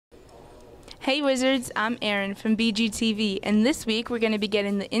Hey Wizards, I'm Erin from BGTV, and this week we're going to be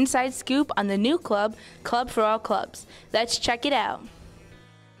getting the inside scoop on the new club, Club for All Clubs. Let's check it out.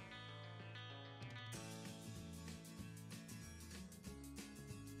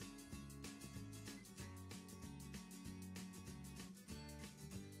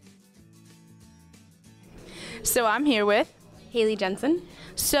 So I'm here with Haley Jensen.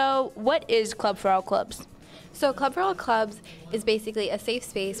 So what is Club for All Clubs? So Club for All Clubs is basically a safe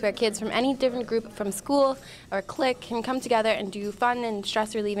space where kids from any different group from school or clique can come together and do fun and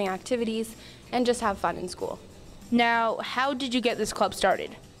stress relieving activities and just have fun in school. Now, how did you get this club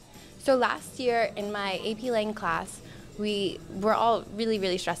started? So last year in my AP Lang class, we were all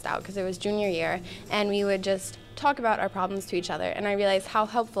really stressed out because it was junior year, and we would just talk about our problems to each other, and I realized how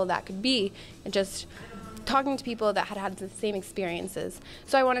helpful that could be, and just talking to people that had had the same experiences.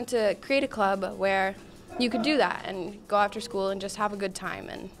 So I wanted to create a club where you could do that and go after school and just have a good time,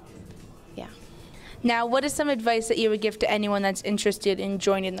 and yeah. Now, what is some advice that you would give to anyone that's interested in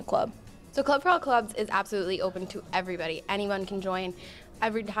joining the club? So Club for All Clubs is absolutely open to everybody. Anyone can join.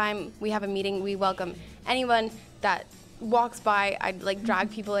 Every time we have a meeting, we welcome anyone that walks by. I'd like drag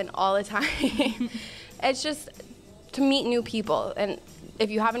people in all the time. It's just to meet new people, and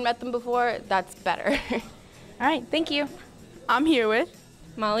if you haven't met them before, that's better. All right, thank you. I'm here with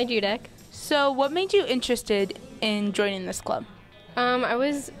Molly Dudek. So what made you interested in joining this club? I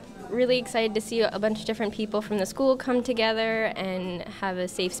was really excited to see a bunch of different people from the school come together and have a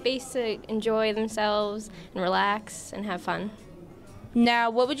safe space to enjoy themselves and relax and have fun. Now,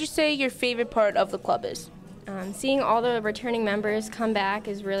 what would you say your favorite part of the club is? Seeing all the returning members come back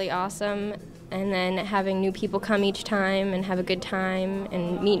is really awesome, and then having new people come each time and have a good time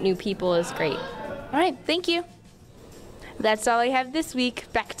and meet new people is great. All right, thank you. That's all I have this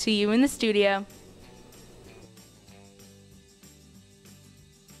week. Back to you in the studio.